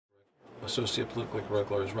associate, politically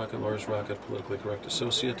correct, lawyer's rocket, politically correct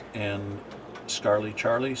associate, and Scarly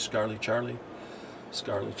Charlie.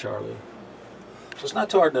 So it's not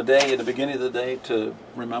too hard in the day, at the beginning of the day, to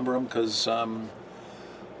remember them, because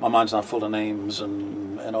my mind's not full of names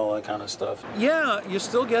and all that kind of stuff. Yeah, you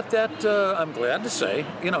still get that, I'm glad to say,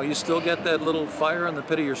 you still get that little fire in the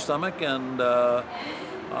pit of your stomach, and the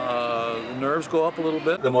nerves go up a little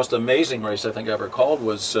bit. The most amazing race I think I ever called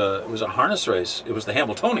was it was a harness race. It was the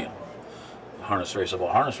Hamiltonian harness race of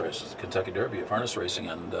all harness races, the Kentucky Derby of harness racing,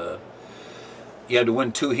 and you had to win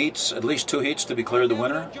at least two heats to be cleared the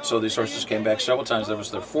winner. So these horses came back several times. That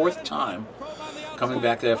was their fourth time coming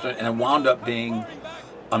back after, and it wound up being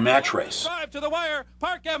a match race. Drive to the wire,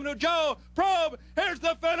 Park Avenue, Joe, probe, here's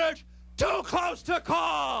the finish, too close to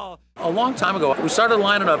call! A long time ago, we started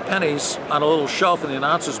lining up pennies on a little shelf in the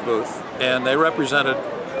announcer's booth, and they represented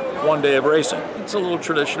one day of racing. It's a little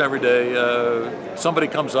tradition every day. Somebody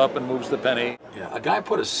comes up and moves the penny. Yeah, a guy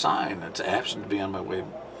put a sign that's happened to be on my way.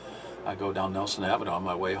 I go down Nelson Avenue on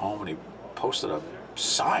my way home, and he posted a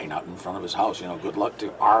sign out in front of his house, good luck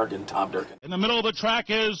to Arg and Tom Durkin. In the middle of the track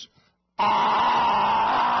is Arg!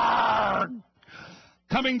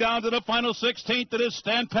 Coming down to the final 16th, it is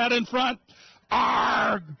Stand Pat in front.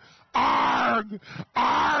 Arg! Arg!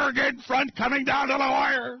 Arg in front, coming down to the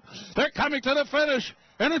wire. They're coming to the finish,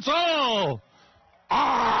 and it's all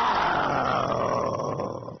Arg!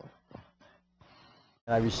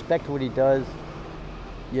 I respect what he does.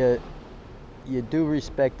 You do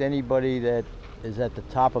respect anybody that is at the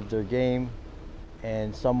top of their game,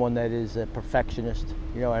 and someone that is a perfectionist,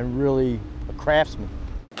 and really a craftsman.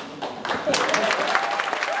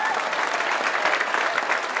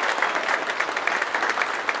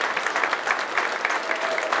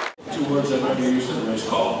 2 words that might be used in a race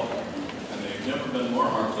call, and they've never been more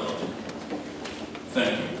heartfelt.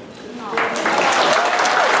 Thank you.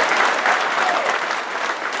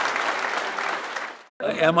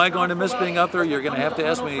 Am I going to miss being up there? You're going to have to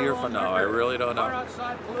ask me a year from now. I really don't know.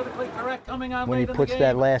 When he puts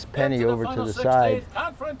that last penny over to the side,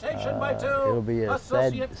 it'll be a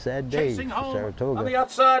sad day for Saratoga. On the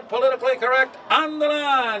outside, politically correct, on the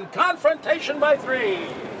line, confrontation by 3.